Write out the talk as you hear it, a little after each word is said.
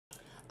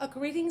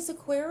Greetings,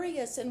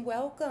 Aquarius, and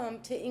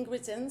welcome to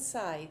Ingrid's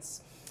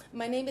Insights.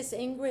 My name is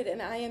Ingrid,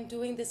 and I am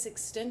doing this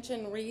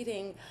extension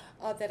reading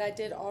that I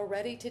did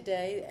already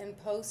today and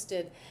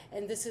posted,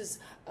 and this is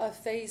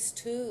phase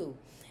 2.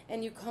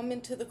 And you come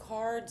into the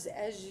cards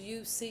as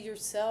you see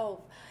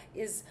yourself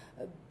is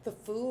the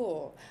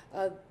Fool,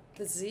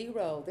 the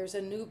Zero. There's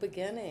a new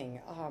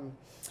beginning.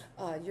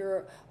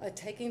 You're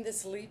taking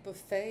this leap of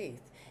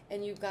faith,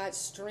 and you've got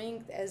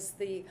Strength as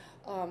the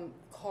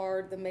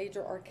card, the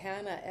major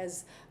arcana,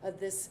 as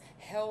this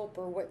help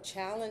or what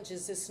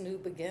challenges this new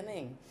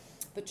beginning.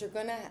 But you're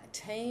going to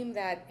tame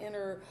that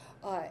inner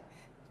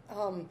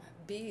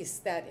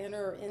beast, that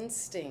inner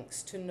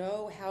instincts to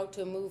know how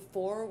to move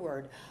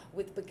forward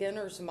with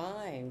beginner's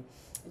mind,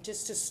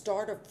 just to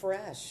start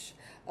afresh.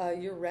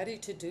 You're ready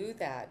to do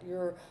that.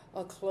 You're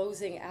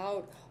closing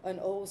out an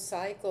old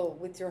cycle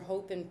with your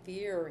hope and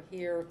fear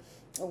here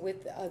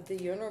with the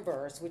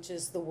universe, which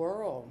is the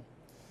world.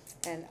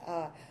 And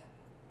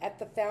at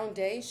the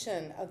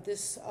foundation of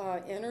this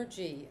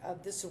energy,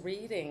 of this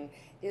reading,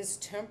 is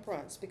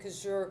temperance,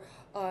 because you're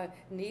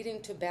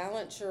needing to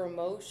balance your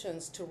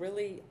emotions to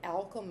really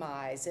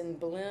alchemize and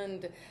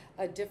blend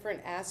different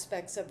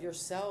aspects of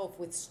yourself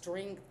with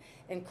strength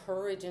and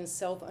courage and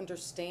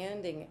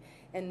self-understanding,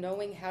 and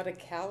knowing how to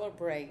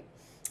calibrate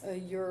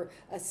your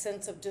a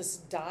sense of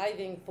just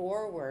diving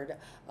forward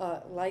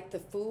like the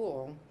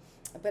Fool,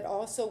 but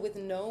also with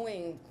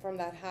knowing from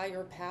that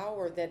higher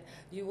power that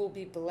you will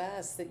be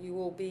blessed, that you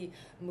will be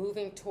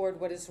moving toward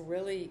what is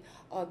really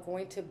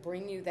going to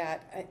bring you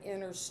that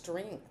inner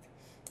strength,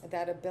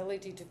 that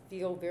ability to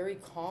feel very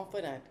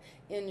confident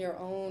in your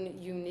own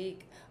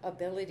unique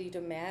ability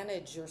to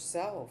manage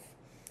yourself.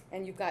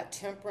 And you've got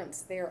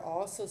Temperance there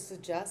also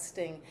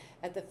suggesting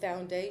at the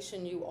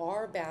foundation you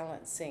are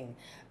balancing.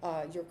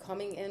 You're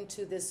coming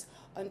into this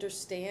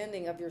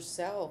understanding of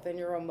yourself and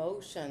your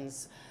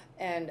emotions,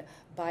 and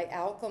by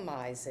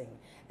alchemizing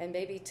and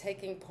maybe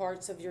taking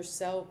parts of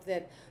yourself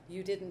that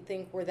you didn't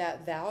think were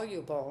that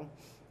valuable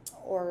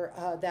or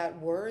that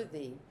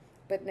worthy.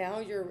 But now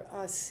you're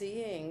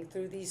seeing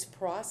through these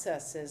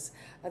processes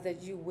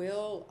that you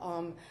will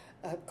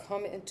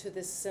come into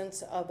this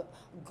sense of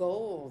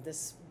goal,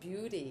 this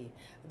beauty,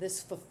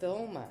 this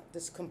fulfillment,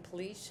 this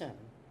completion,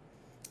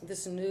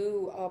 this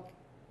new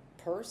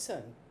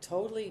person.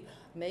 Totally,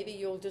 maybe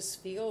you'll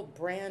just feel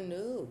brand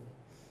new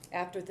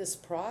after this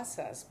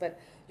process, but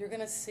you're going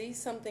to see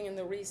something in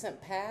the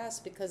recent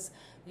past because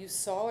you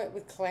saw it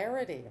with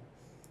clarity.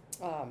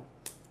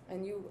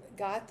 And you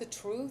got the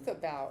truth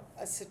about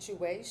a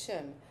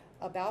situation,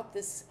 about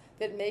this,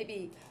 that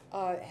maybe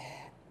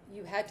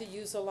you had to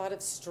use a lot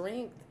of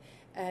strength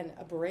and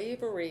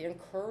bravery and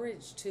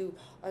courage to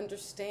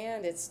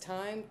understand it's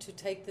time to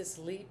take this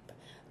leap,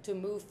 to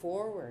move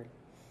forward,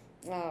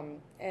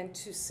 and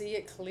to see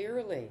it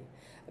clearly.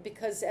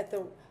 Because at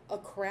a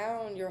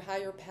crown, your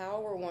higher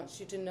power wants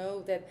you to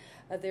know that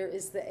there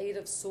is the Eight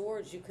of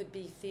Swords. You could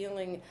be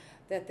feeling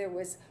that there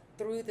was,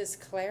 through this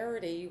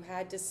clarity, you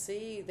had to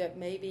see that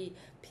maybe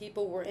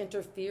people were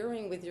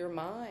interfering with your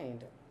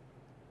mind.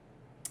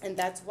 And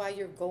that's why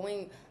you're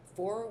going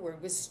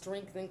forward with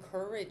strength and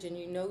courage, and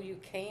you know you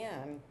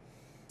can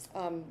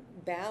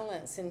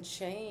balance and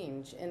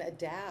change and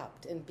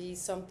adapt and be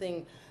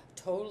something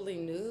totally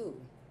new,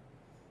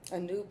 a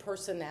new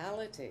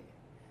personality,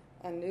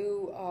 a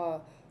new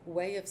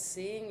way of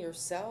seeing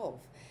yourself.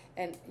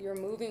 And you're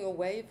moving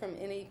away from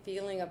any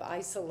feeling of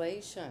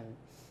isolation,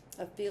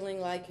 of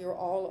feeling like you're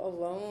all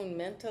alone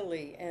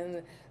mentally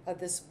in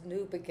this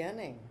new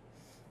beginning.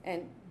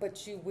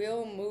 But you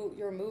will move.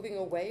 You're moving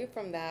away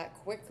from that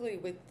quickly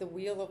with the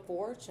Wheel of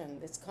Fortune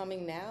that's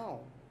coming now,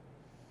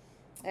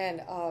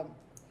 and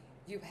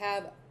you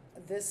have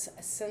this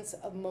sense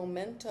of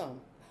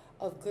momentum,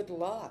 of good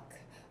luck,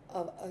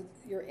 of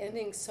you're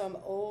ending some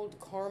old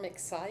karmic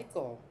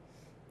cycle,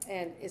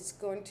 and it's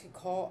going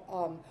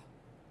to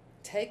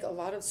take a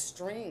lot of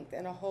strength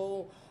and a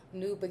whole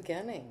new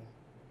beginning.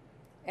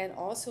 And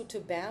also to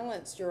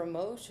balance your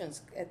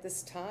emotions at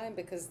this time,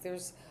 because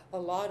there's a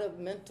lot of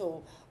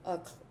mental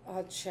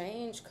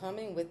change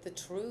coming with the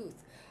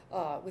truth,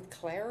 with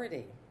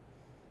clarity.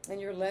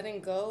 And you're letting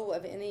go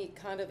of any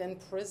kind of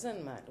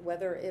imprisonment,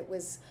 whether it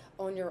was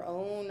on your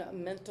own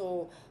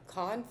mental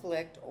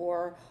conflict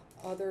or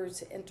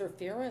others'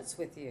 interference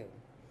with you.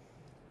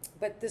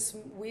 But this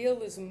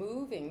wheel is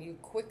moving you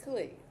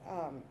quickly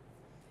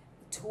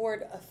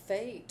toward a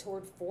fate,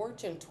 toward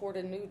fortune, toward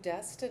a new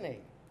destiny.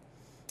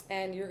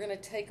 And you're going to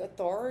take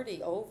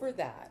authority over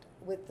that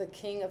with the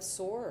King of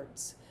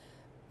Swords.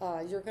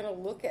 You're going to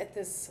look at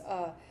this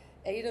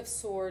Eight of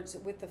Swords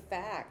with the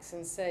facts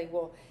and say,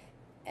 well,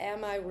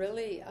 am I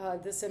really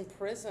this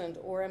imprisoned,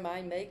 or am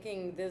I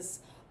making this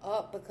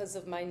up because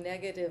of my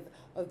negative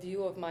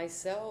view of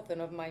myself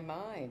and of my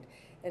mind?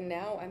 And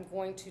now I'm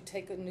going to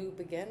take a new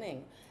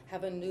beginning,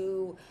 have a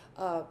new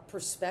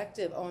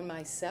perspective on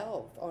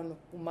myself, on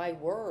my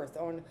worth,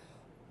 on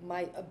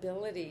my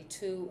ability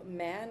to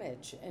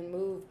manage and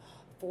move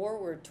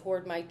forward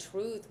toward my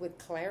truth with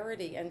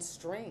clarity and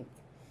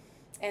strength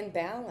and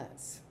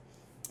balance.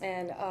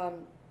 And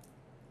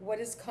what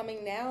is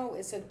coming now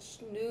is a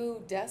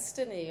new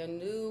destiny, a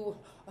new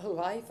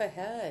life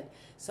ahead.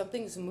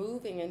 Something's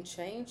moving and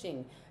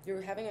changing.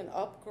 You're having an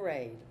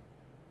upgrade.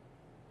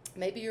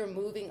 Maybe you're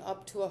moving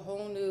up to a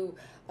whole new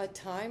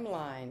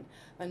timeline,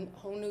 a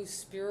whole new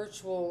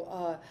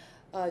spiritual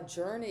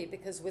journey,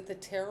 because with the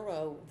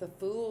tarot, the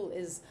Fool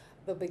is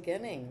the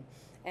beginning,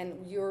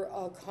 and you're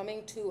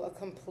coming to a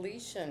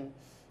completion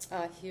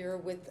here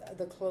with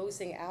the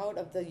closing out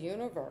of the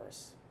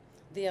universe,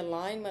 the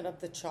alignment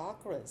of the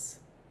chakras.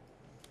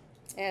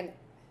 And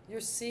you're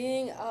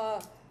seeing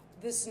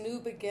this new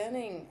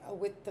beginning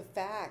with the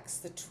facts,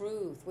 the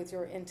truth, with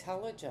your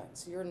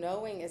intelligence. You're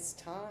knowing it's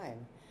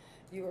time.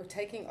 You are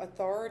taking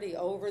authority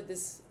over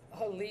this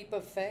leap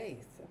of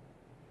faith.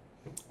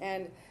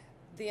 And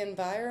the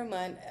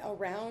environment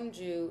around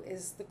you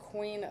is the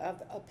Queen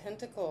of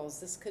Pentacles.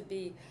 This could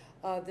be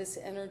this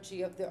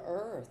energy of the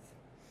earth.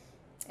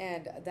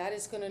 And that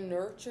is going to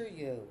nurture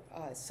you.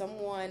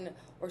 Someone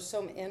or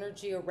some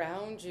energy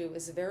around you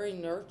is very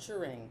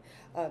nurturing,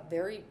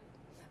 very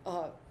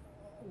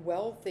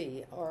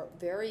wealthy, or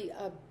very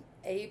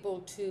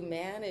able to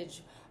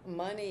manage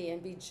money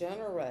and be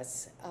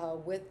generous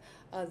with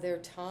their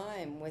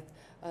time, with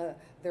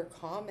their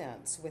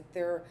comments, with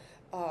their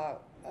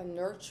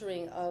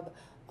nurturing of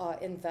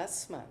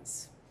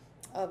investments,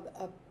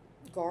 of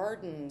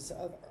gardens,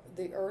 of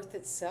the earth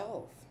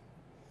itself,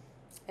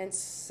 and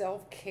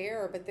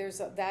self-care. But there's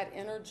that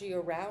energy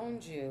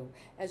around you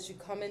as you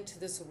come into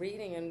this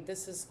reading, and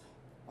this is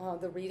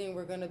the reading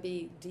we're going to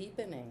be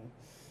deepening.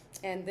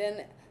 And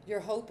then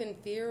your hope and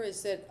fear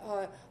is that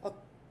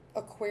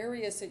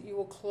Aquarius, that you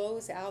will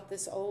close out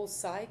this old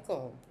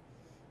cycle,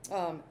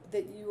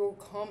 that you will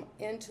come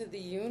into the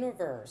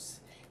universe.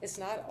 It's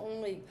not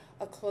only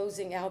a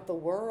closing out the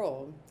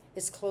world,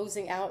 it's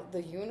closing out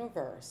the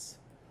universe.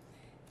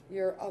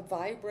 You're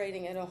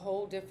vibrating at a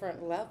whole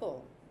different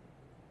level.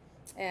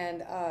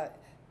 And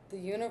the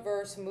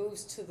universe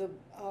moves to the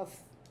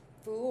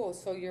Fool,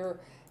 so you're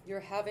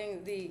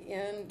having the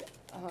end,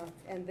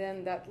 and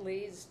then that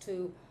leads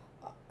to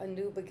a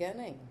new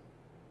beginning.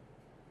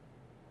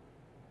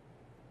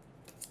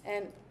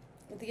 And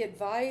the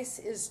advice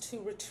is to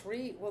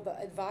retreat. Well, the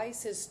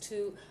advice is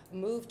to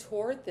move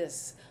toward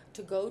this,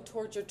 to go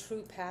toward your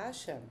true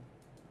passion.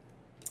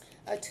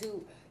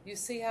 You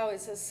see how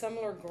it's a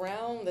similar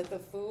ground that the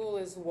Fool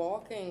is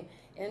walking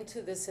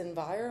into this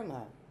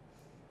environment.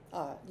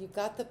 You've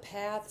got the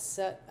path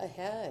set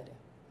ahead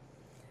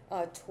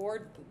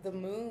toward the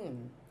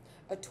moon,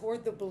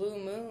 toward the blue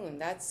moon.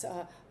 That's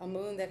a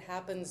moon that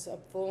happens, a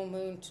full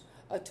moon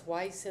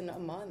twice in a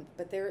month,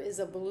 but there is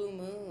a blue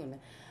moon.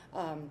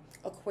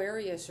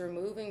 Aquarius, you're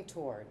moving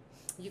toward.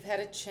 You've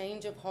had a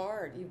change of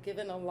heart. You've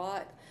given a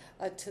lot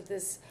to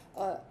this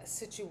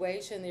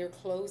situation. You're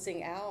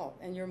closing out,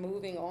 and you're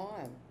moving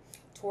on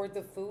toward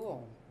the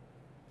Fool,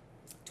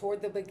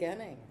 toward the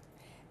beginning.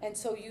 And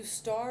so you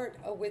start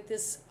with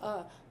this,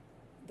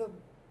 the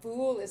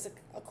Fool is an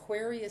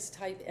Aquarius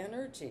type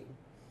energy,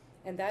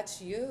 and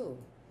that's you.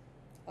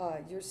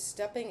 You're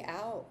stepping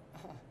out.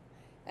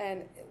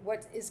 And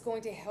what is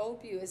going to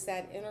help you is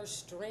that inner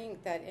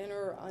strength, that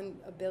inner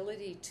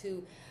ability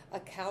to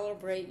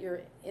calibrate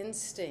your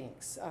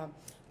instincts,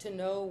 to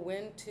know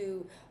when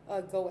to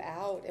go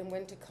out and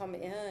when to come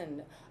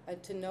in,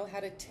 to know how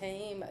to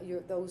tame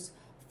those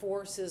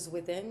forces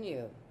within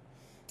you.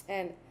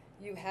 And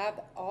you have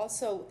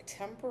also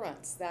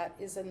temperance. That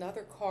is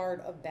another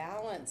card of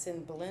balance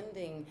and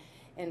blending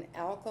and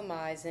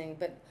alchemizing,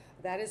 but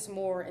that is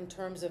more in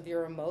terms of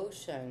your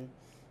emotion.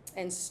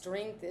 And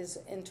strength is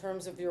in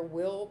terms of your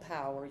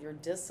willpower, your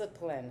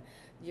discipline,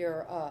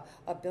 your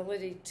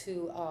ability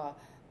to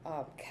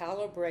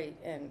calibrate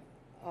and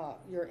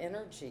your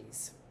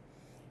energies.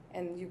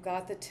 And you've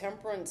got the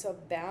temperance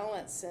of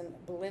balance and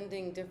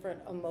blending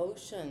different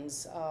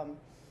emotions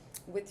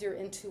with your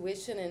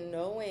intuition and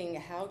knowing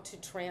how to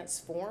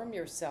transform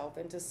yourself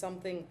into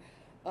something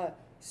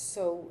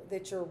so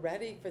that you're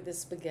ready for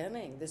this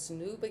beginning, this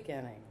new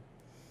beginning.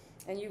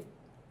 And you've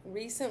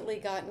recently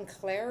gotten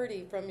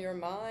clarity from your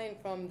mind,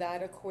 from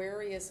that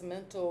Aquarius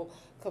mental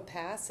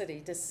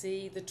capacity to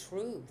see the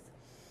truth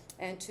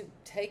and to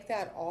take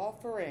that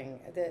offering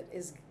that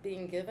is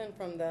being given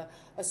from the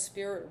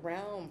spirit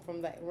realm,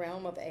 from the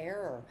realm of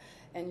air,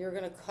 and you're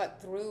going to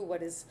cut through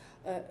what is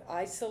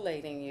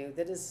isolating you,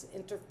 that is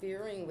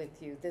interfering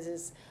with you, that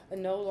is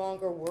no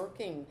longer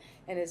working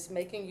and is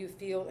making you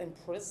feel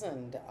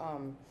imprisoned,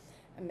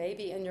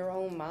 maybe in your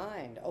own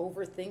mind,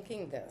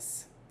 overthinking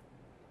this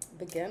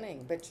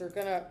beginning. But you're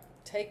going to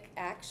take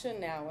action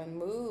now and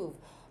move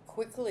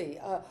quickly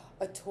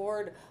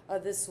toward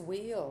this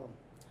wheel,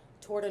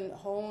 toward a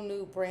whole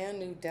new, brand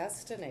new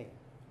destiny.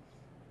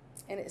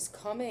 And it's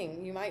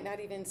coming. You might not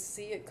even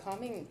see it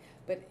coming,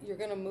 but you're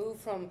going to move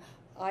from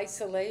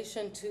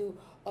isolation to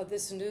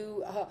this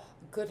new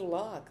good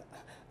luck,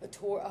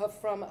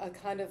 from a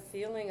kind of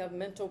feeling of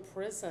mental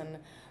prison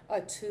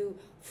to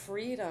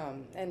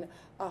freedom and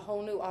a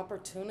whole new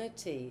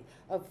opportunity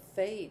of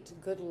fate,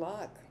 good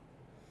luck.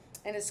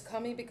 And it's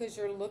coming because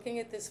you're looking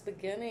at this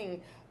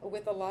beginning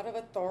with a lot of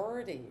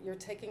authority. You're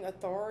taking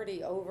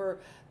authority over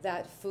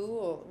that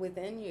Fool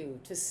within you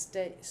to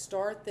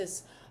start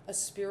this a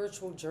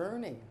spiritual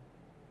journey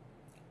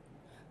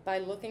by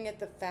looking at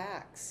the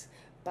facts,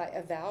 by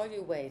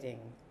evaluating,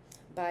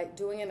 by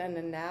doing an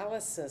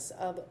analysis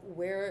of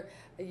where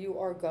you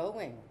are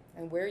going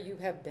and where you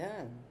have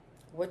been,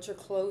 what you're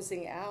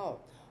closing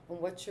out, and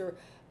what your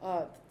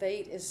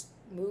fate is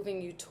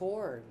moving you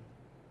toward.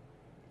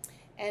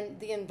 And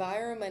the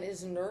environment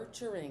is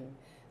nurturing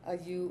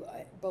you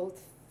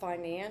both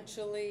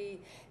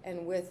financially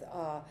and with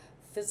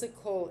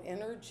physical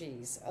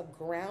energies of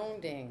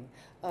grounding,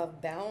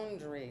 of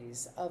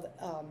boundaries, of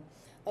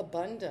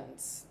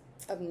abundance,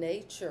 of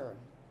nature,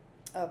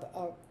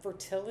 of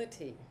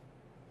fertility,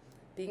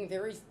 being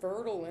very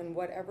fertile in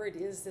whatever it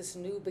is this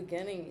new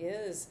beginning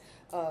is.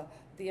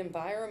 The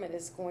environment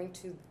is going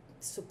to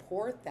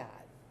support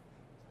that.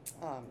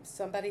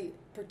 Somebody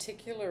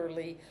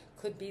particularly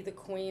could be the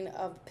Queen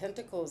of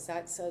Pentacles.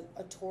 That's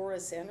a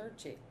Taurus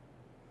energy.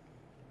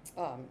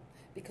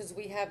 Because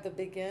we have the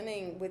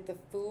beginning with the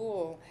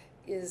Fool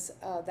is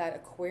that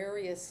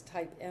Aquarius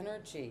type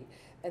energy.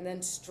 And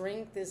then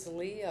strength is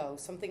Leo,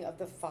 something of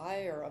the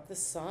fire, of the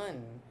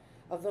sun,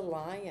 of the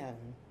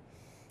lion.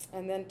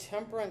 And then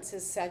temperance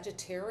is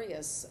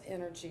Sagittarius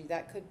energy.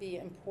 That could be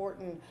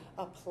important,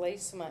 a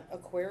placement,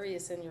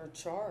 Aquarius in your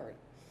chart.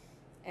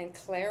 And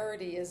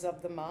clarity is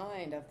of the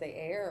mind, of the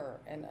air,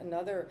 and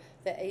another,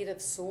 the Eight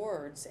of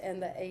Swords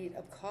and the Eight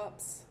of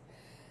Cups.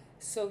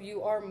 So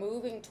you are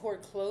moving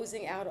toward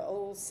closing out an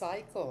old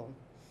cycle,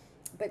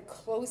 but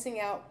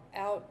closing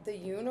out the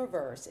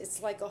universe.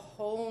 It's like a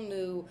whole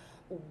new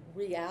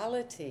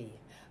reality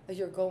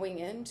you're going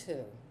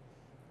into.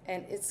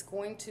 And it's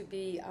going to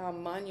be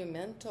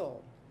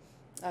monumental,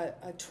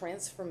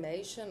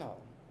 transformational.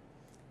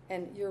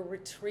 And you're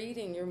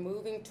retreating, you're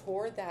moving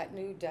toward that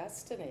new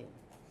destiny.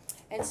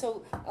 And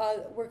so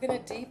we're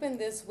going to deepen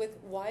this with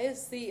why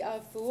is the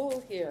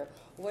Fool here?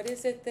 What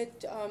is it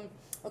that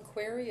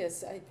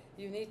Aquarius,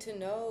 you need to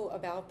know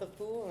about the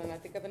Fool? And I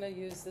think I'm going to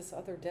use this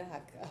other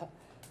deck.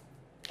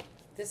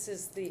 This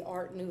is the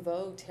Art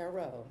Nouveau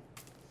Tarot.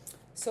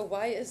 So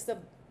why is the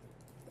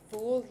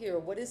Fool here?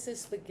 What is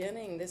this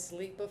beginning, this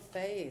leap of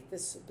faith,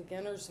 this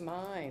beginner's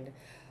mind,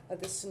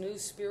 this new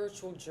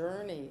spiritual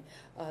journey,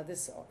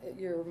 this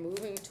you're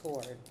moving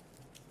toward?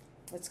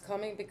 It's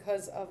coming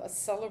because of a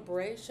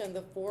celebration,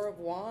 the Four of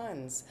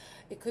Wands.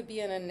 It could be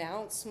an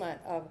announcement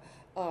of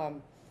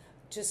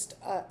just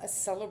a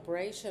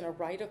celebration, a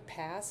rite of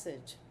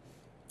passage.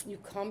 You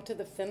come to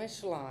the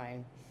finish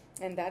line,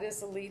 and that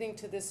is leading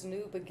to this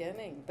new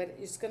beginning. But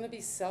it's going to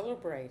be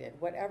celebrated.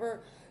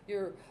 Whatever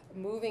you're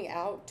moving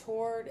out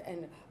toward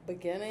and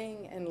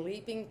beginning and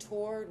leaping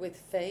toward with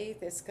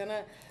faith, it's going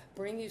to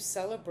bring you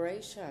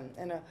celebration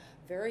and a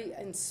very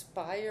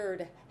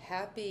inspired,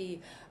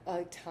 happy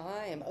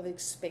time of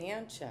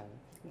expansion,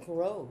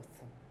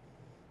 growth,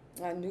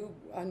 a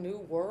new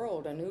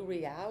world, a new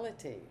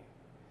reality,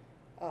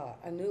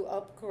 a new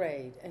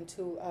upgrade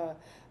into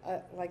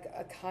like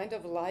a kind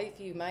of life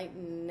you might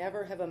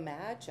never have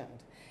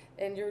imagined.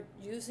 And you're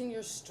using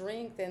your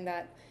strength and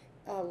that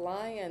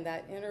lion,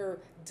 that inner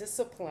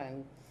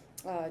discipline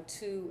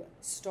to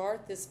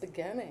start this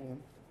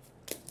beginning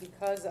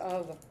because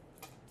of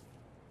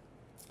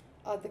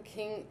the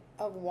King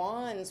of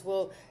Wands.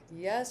 Well,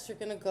 yes, you're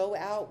going to go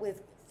out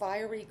with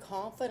fiery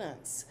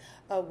confidence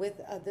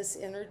with this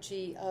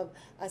energy of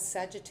a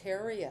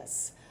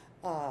Sagittarius,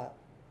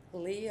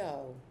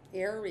 Leo,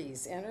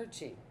 Aries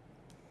energy.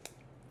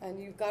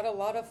 And you've got a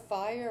lot of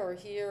fire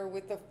here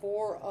with the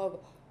Four of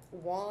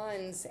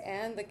Wands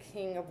and the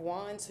King of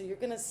Wands. So you're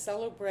going to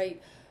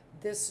celebrate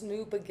this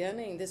new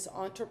beginning, this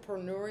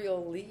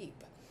entrepreneurial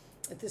leap,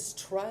 this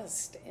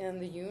trust in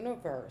the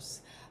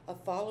universe, of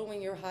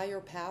following your higher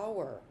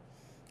power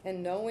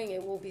and knowing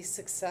it will be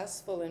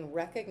successful and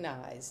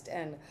recognized,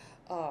 and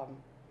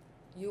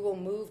you will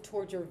move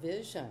toward your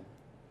vision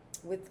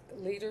with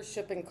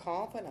leadership and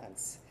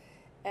confidence.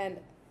 And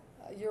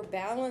you're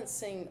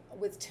balancing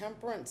with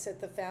temperance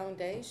at the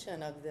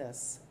foundation of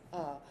this.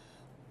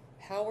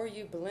 How are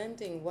you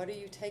blending? What are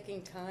you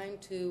taking time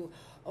to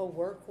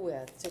work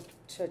with,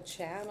 to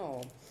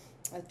channel,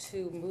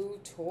 to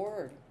move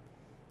toward?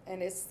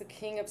 And it's the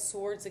King of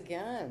Swords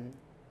again.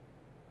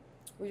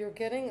 You're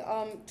getting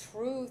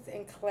truth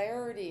and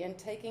clarity and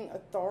taking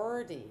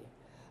authority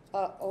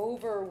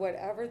over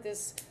whatever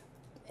this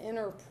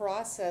inner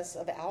process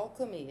of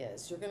alchemy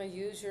is. You're going to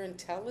use your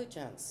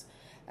intelligence.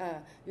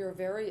 You're a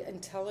very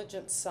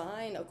intelligent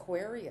sign,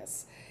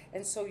 Aquarius.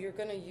 And so you're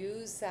going to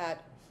use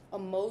that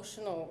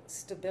emotional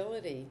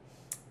stability,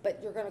 but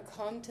you're going to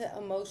come to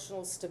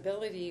emotional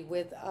stability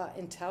with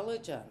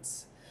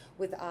intelligence,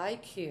 with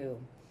IQ,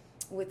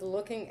 with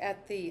looking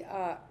at the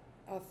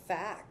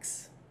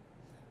facts,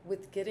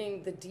 with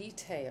getting the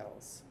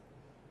details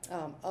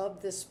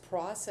of this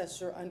process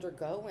you're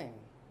undergoing.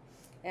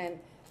 And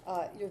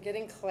you're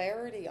getting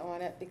clarity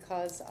on it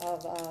because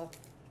of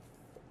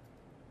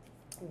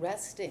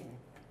resting,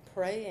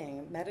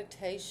 praying,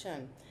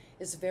 meditation.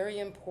 is very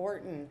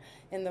important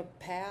in the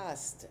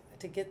past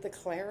to get the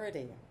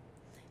clarity.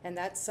 And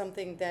that's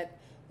something that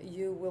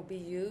you will be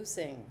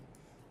using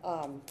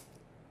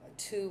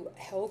to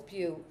help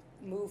you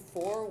move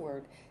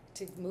forward,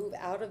 to move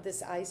out of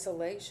this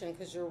isolation,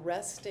 because you're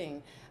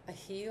resting, a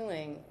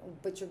healing,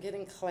 but you're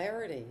getting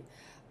clarity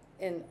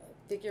and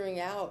figuring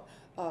out,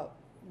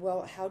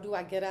 well, how do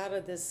I get out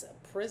of this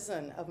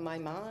prison of my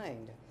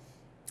mind?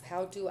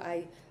 How do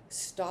I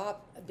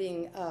stop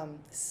being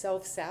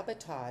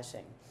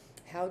self-sabotaging?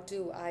 How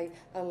do I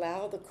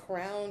allow the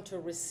crown to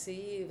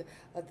receive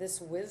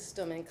this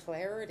wisdom and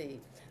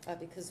clarity?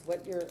 Because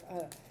what you're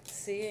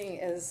seeing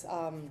is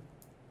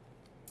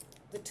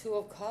the Two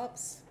of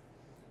Cups.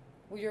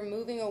 You're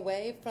moving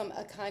away from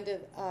a kind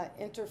of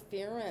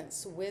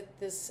interference with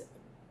this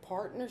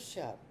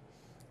partnership,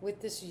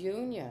 with this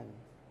union.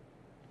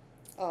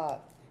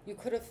 You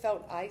could have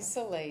felt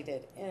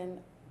isolated in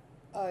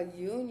a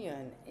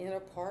union, in a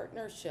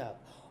partnership,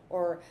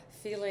 or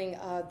feeling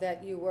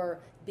that you were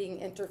being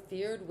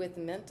interfered with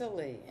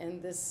mentally in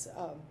this,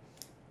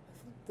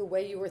 the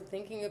way you were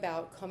thinking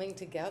about coming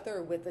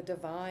together with a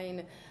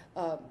divine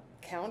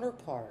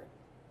counterpart.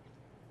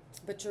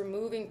 But you're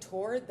moving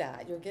toward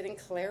that. You're getting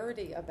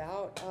clarity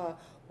about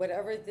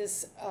whatever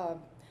this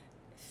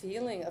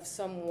feeling of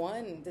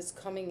someone that's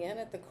coming in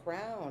at the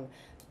crown.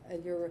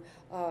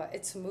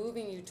 It's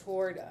moving you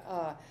toward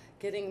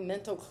getting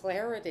mental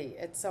clarity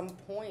at some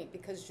point,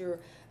 because you're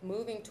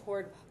moving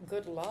toward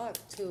good luck,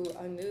 to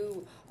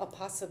a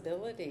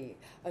possibility,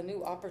 a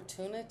new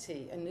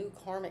opportunity, a new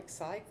karmic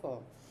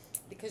cycle,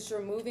 because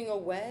you're moving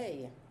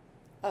away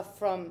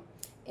from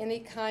any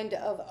kind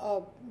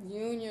of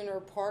union or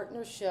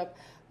partnership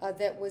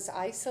that was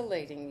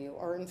isolating you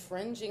or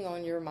infringing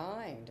on your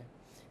mind.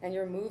 And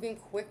you're moving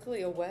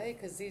quickly away,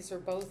 because these are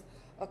both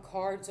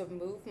cards of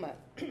movement.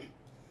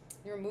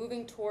 You're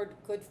moving toward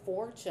good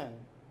fortune,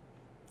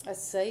 a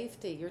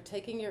safety. You're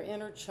taking your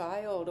inner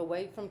child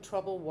away from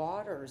troubled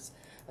waters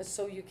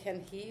so you can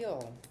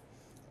heal.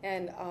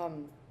 And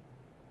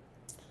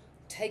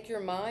take your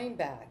mind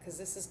back, because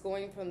this is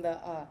going from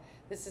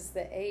this is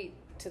the 8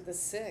 to the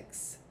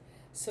 6.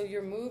 So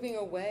you're moving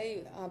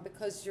away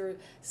because you're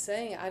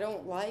saying, I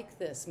don't like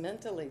this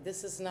mentally.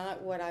 This is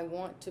not what I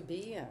want to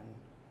be in.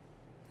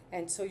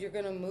 And so you're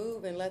going to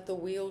move and let the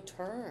wheel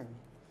turn.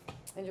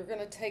 And you're going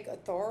to take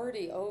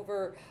authority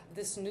over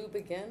this new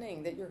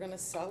beginning that you're going to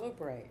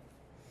celebrate.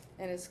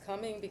 And it's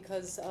coming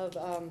because of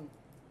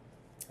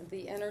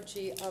the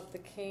energy of the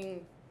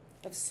King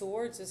of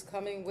Swords is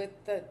coming with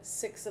the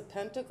 6 of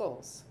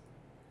Pentacles.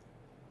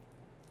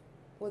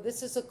 Well,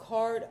 this is a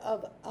card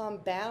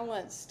of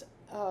balanced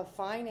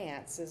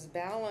finances,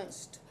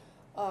 balanced,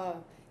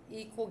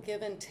 equal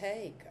give and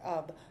take,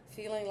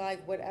 feeling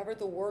like whatever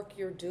the work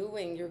you're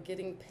doing, you're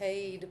getting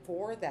paid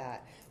for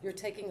that. You're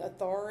taking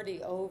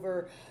authority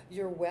over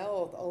your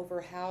wealth,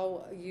 over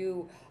how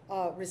you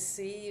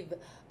receive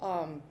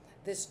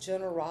this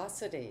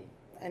generosity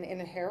and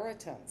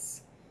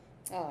inheritance.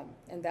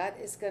 And that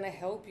is going to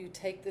help you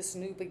take this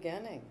new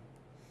beginning.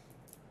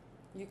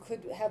 You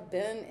could have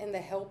been in the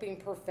helping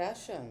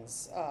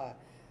professions,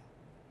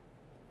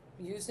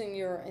 using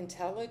your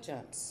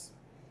intelligence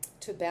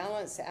to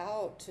balance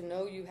out, to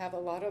know you have a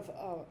lot of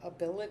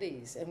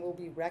abilities and will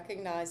be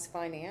recognized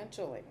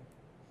financially.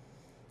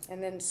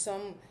 And then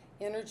some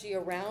energy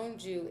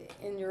around you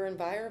in your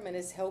environment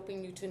is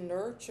helping you to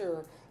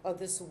nurture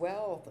this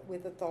wealth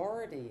with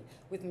authority,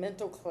 with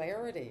mental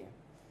clarity.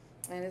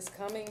 And it's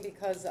coming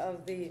because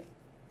of a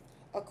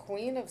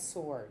Queen of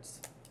Swords.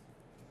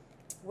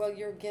 Well,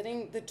 you're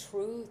getting the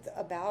truth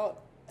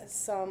about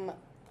some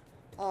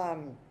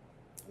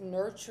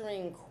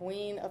nurturing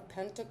Queen of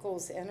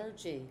Pentacles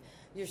energy.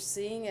 You're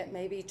seeing it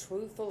maybe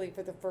truthfully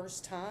for the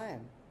first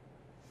time.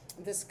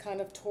 This kind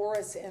of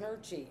Taurus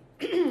energy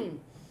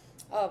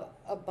of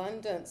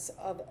abundance,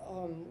 of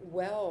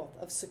wealth,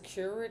 of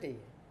security.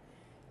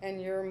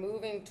 And you're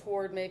moving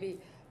toward maybe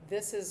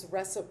this is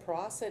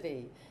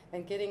reciprocity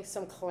and getting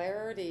some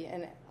clarity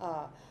and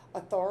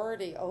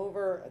authority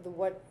over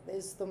what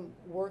is the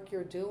work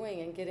you're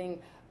doing, and getting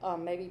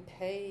maybe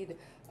paid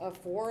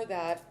for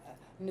that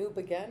new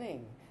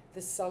beginning,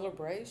 this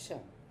celebration,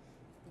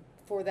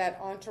 for that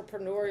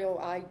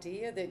entrepreneurial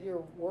idea that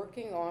you're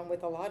working on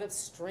with a lot of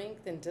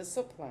strength and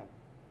discipline.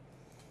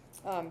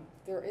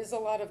 There is a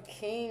lot of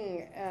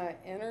king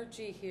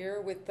energy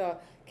here with the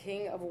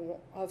King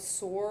of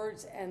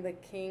Swords and the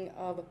King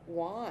of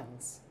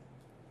Wands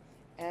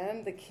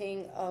and the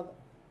King of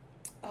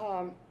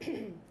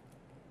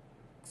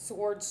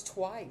Swords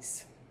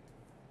twice.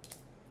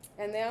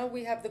 And now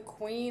we have the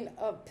Queen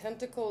of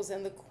Pentacles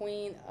and the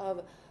Queen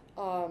of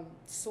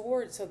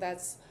Swords. So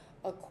that's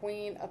a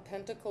Queen of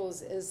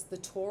Pentacles is the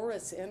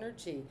Taurus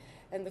energy,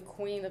 and the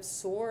Queen of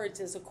Swords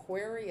is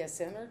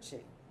Aquarius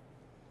energy.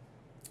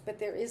 But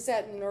there is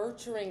that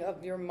nurturing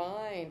of your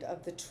mind,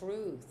 of the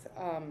truth,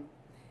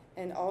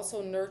 and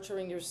also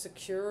nurturing your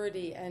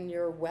security and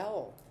your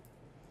wealth.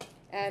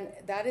 And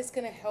that is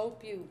going to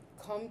help you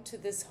come to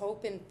this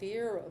hope and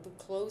fear of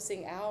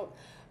closing out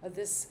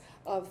this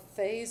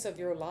phase of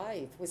your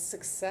life with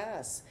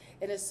success.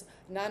 It is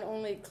not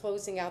only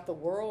closing out the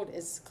world,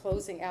 it's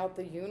closing out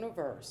the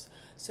universe.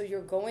 So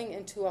you're going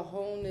into a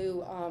whole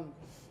new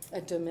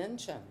a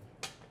dimension.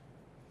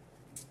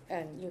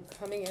 And you're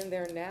coming in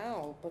there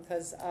now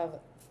because of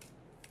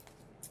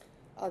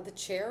the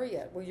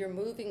Chariot, where you're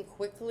moving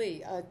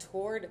quickly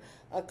toward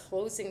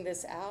closing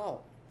this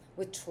out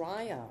with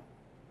triumph.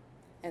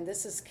 And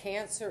this is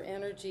Cancer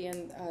energy,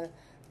 and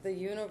the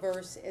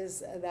universe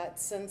is that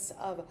sense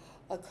of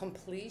a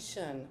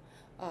completion,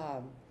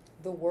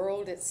 the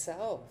world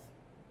itself.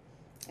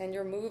 And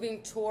you're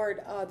moving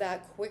toward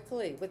that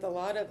quickly with a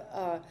lot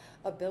of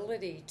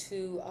ability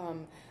to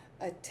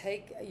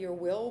take your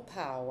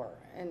willpower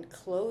and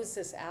close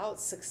this out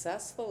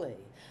successfully.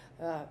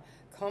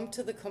 Come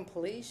to the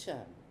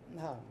completion.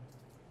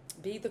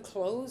 Be the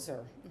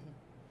closer.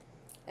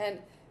 And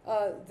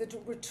the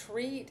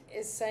retreat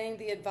is saying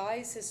the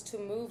advice is to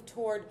move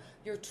toward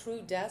your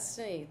true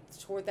destiny,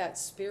 toward that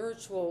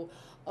spiritual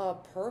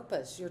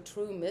purpose, your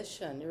true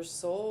mission, your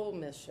soul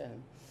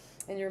mission.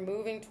 And you're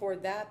moving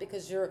toward that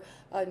because you're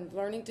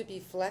learning to be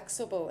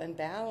flexible and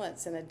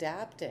balanced and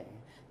adapting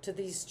to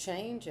these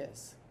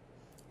changes.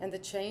 And the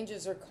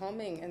changes are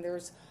coming, and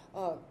there's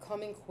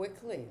coming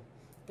quickly.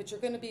 But you're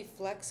going to be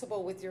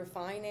flexible with your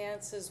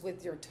finances,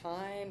 with your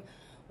time,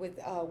 with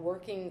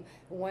working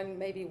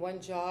maybe one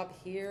job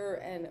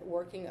here and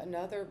working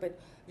another, but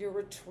you're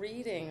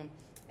retreating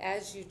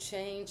as you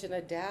change and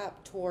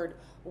adapt toward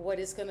what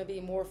is going to be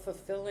more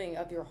fulfilling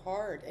of your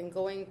heart and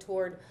going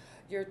toward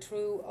your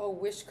true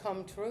wish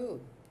come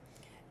true.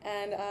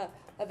 And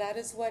that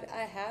is what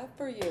I have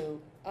for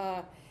you.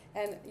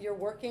 And you're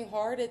working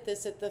hard at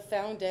this, at the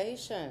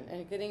foundation,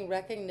 and getting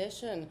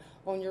recognition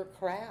on your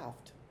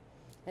craft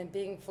and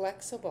being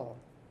flexible.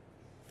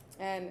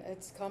 And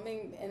it's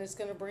coming, and it's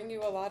going to bring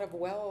you a lot of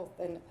wealth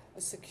and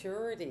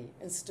security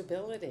and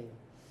stability.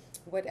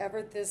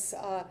 Whatever this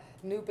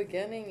new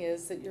beginning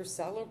is that you're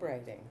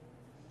celebrating,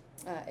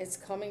 it's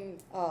coming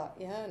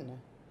in.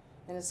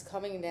 And it's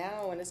coming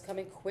now, and it's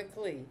coming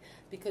quickly,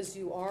 because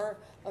you are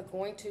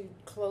going to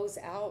close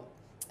out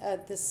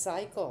this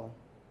cycle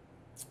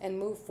and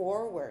move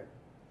forward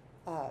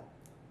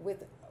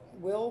with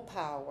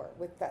willpower,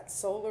 with that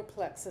solar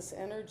plexus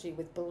energy,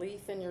 with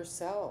belief in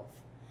yourself,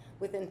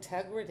 with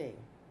integrity.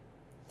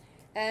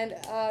 And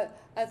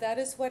that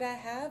is what I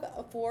have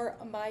for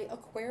my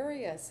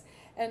Aquarius.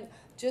 And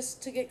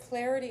just to get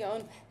clarity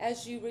on,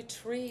 as you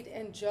retreat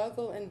and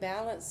juggle and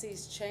balance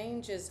these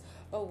changes,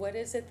 what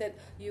is it that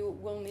you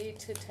will need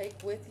to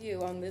take with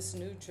you on this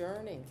new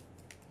journey?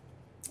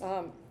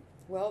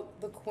 Well,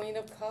 the Queen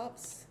of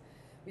Cups.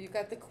 You've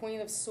got the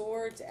Queen of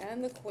Swords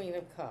and the Queen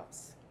of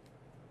Cups.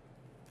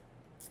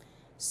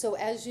 So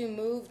as you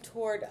move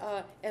toward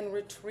and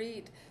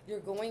retreat, you're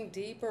going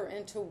deeper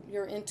into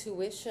your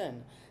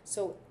intuition.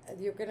 So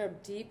you're going to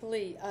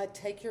deeply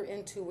take your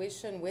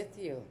intuition with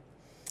you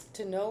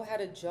to know how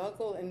to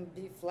juggle and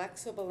be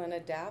flexible and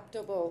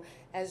adaptable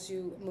as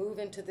you move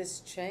into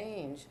this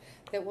change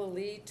that will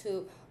lead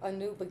to a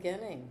new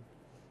beginning.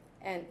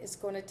 And it's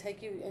going to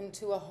take you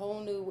into a whole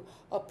new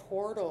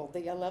portal,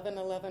 the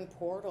 1111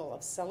 portal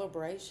of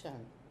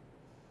celebration,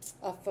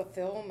 of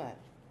fulfillment.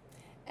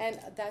 And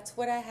that's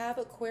what I have,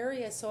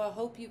 Aquarius. So I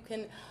hope you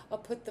can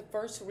put the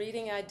first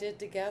reading I did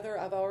together.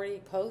 I've already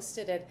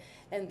posted it,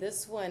 and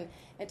this one,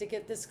 and to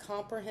get this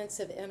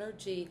comprehensive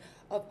energy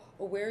of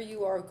where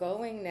you are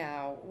going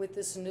now with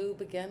this new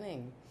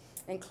beginning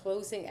and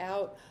closing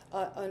out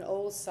an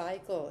old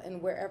cycle,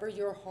 and wherever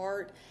your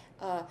heart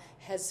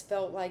has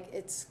felt like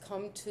it's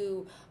come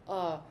to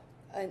a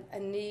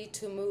need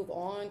to move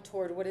on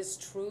toward what is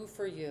true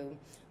for you,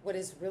 what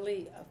is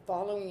really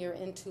following your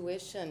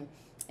intuition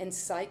and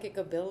psychic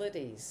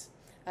abilities.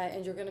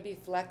 And you're going to be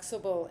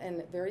flexible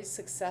and very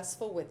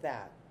successful with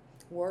that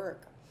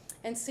work.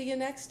 And see you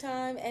next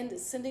time, and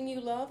sending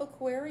you love,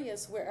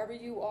 Aquarius, wherever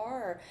you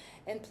are.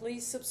 And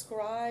please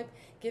subscribe,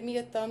 give me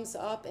a thumbs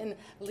up, and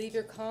leave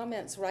your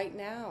comments right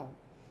now.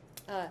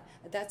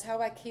 That's how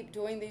I keep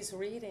doing these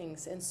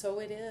readings, and so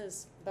it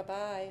is.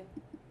 Bye-bye.